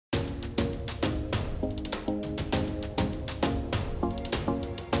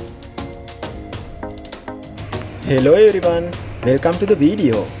Hello everyone, welcome to the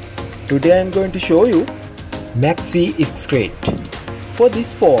video. Today I am going to show you Maxi Skrit. For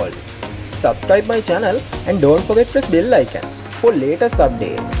this fall, subscribe my channel and don't forget press bell icon for latest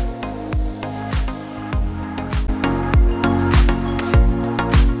updates.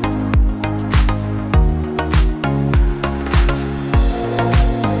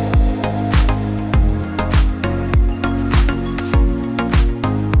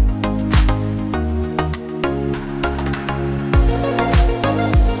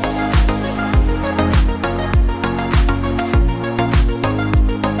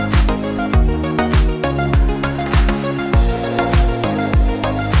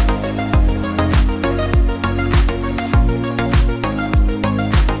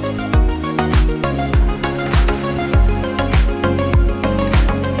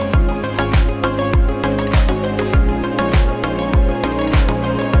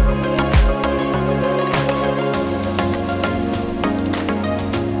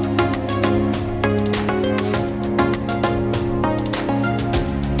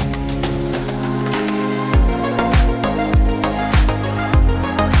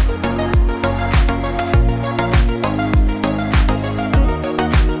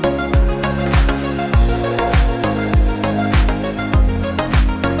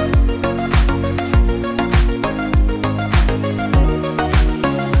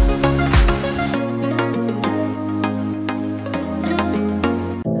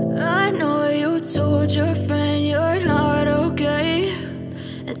 Your friend you're not okay,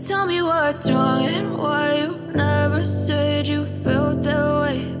 and tell me what's wrong and why you never said you felt that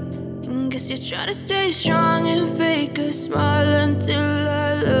way. And guess you're trying to stay strong and fake a smile until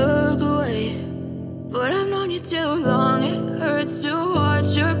I look away. But I've known you too long, it hurts to watch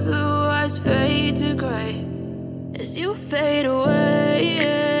your blue eyes fade to gray as you fade away,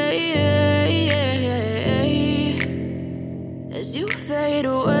 as you fade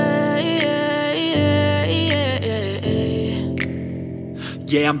away.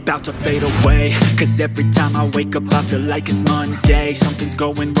 Yeah, I'm about to fade away, cause every time I wake up I feel like it's Monday. Something's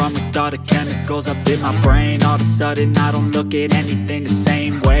going wrong with all the chemicals up in my brain. All of a sudden I don't look at anything the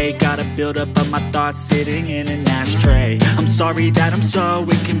same way. Got a buildup of my thoughts sitting in an ashtray. I'm sorry that I'm so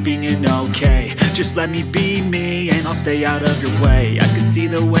inconvenient, okay. Just let me be me and I'll stay out of your way. I can see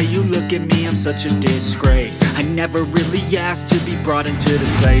the way you look at me, I'm such a disgrace. I never really asked to be brought into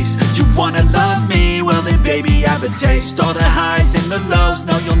this place. You wanna love me? Well then baby I have a taste. All the highs and the lows,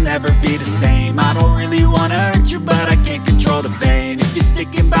 no, you'll never be the same. I don't really wanna hurt you, but I can't control the pain. If you're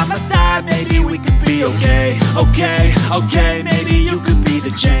sticking by my side, maybe we could be okay. Okay, maybe you could be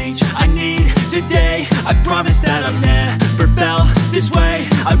the change I need today. I promise that I've never felt this way.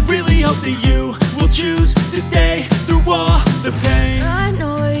 I really hope that you will choose to stay through all the pain. I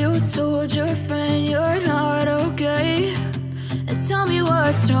know you told your friend you're not okay, and tell me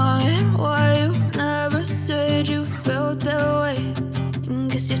what's wrong and why you never said you felt that way.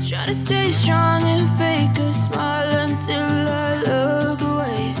 Guess you're trying to stay strong and fake a smile until I look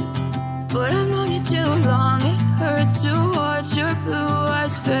away. But I've known you too long, it hurts to watch your blue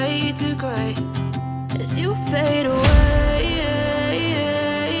eyes fade to gray as you fade away,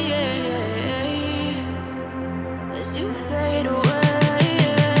 as you fade away,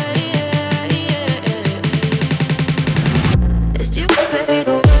 as you fade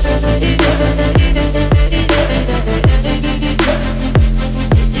away.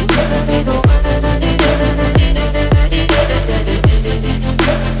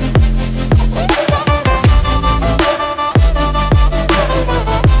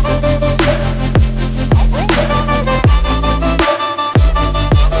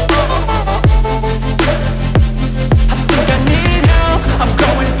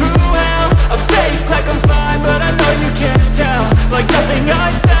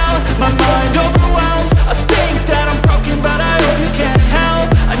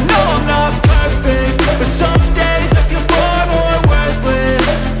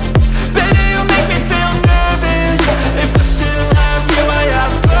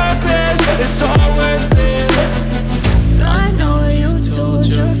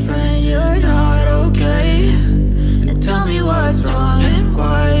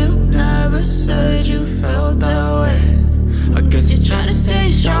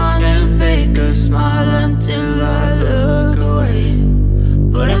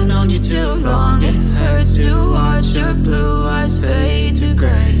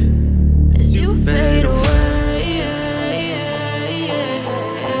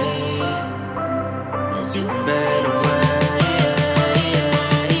 as you fade away,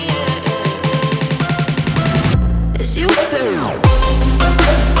 as you fade away.